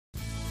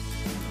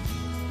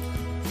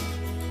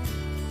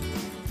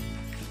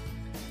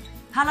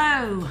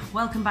Hello,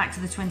 welcome back to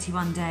the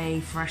 21-day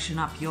Freshen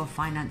Up Your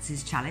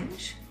Finances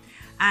Challenge.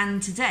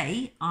 And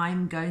today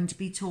I'm going to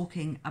be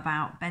talking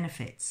about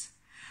benefits.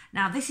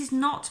 Now, this is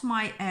not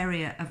my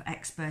area of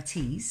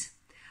expertise,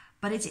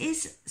 but it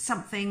is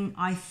something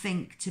I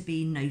think to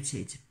be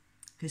noted,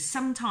 because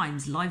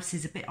sometimes life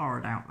is a bit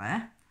horrid out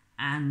there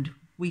and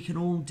we can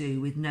all do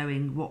with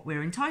knowing what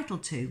we're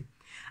entitled to.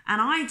 And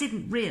I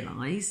didn't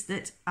realise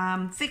that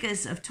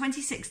figures of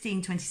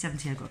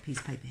 2016-2017, I've got a piece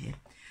of paper here,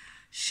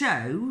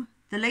 show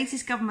the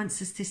latest government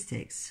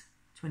statistics,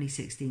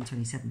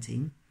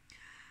 2016-2017,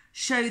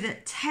 show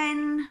that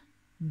 £10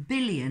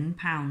 billion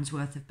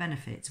worth of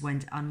benefits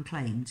went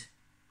unclaimed.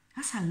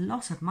 That's a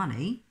lot of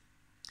money.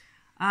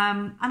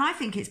 And I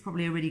think it's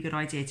probably a really good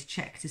idea to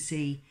check to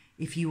see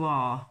if you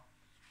are,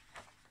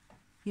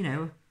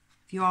 if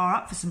you are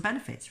up for some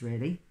benefits,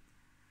 really.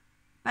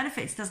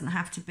 Benefits doesn't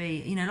have to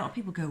be, a lot of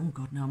people go, oh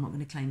God, no, I'm not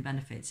going to claim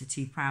benefits, they're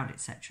too proud,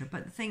 etc.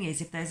 But the thing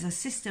is, if there's a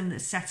system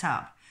that's set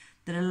up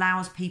that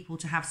allows people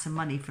to have some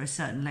money for a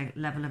certain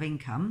level of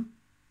income,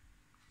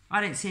 I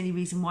don't see any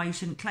reason why you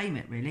shouldn't claim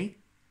it, really.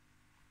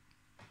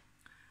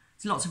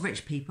 There's lots of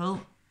rich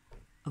people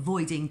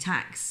avoiding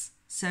tax,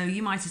 so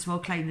you might as well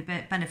claim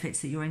the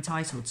benefits that you're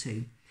entitled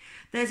to.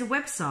 There's a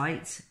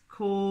website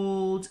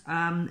called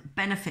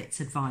Benefits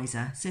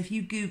Advisor. So if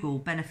you Google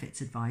Benefits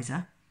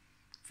Advisor,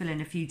 fill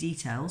in a few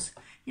details,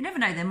 you never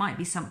know, there might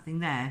be something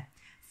there.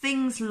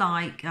 Things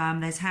like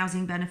there's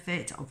housing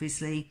benefit,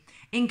 obviously,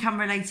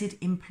 income-related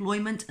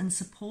employment and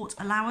support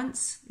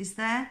allowance is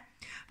there,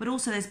 but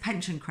also there's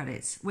pension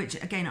credits, which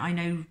again I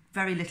know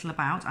very little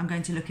about. I'm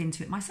going to look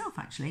into it myself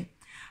actually,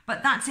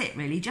 but that's it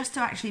really, just to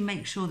actually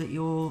make sure that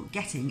you're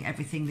getting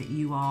everything that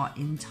you are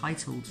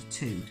entitled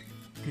to,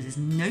 because there's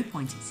no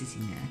point in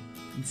sitting there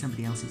in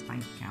somebody else's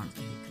bank account if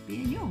it could be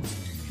in yours.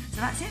 So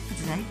that's it for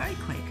today, very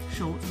quick,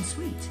 short and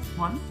sweet.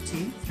 1,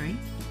 2, 3,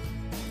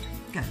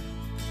 go.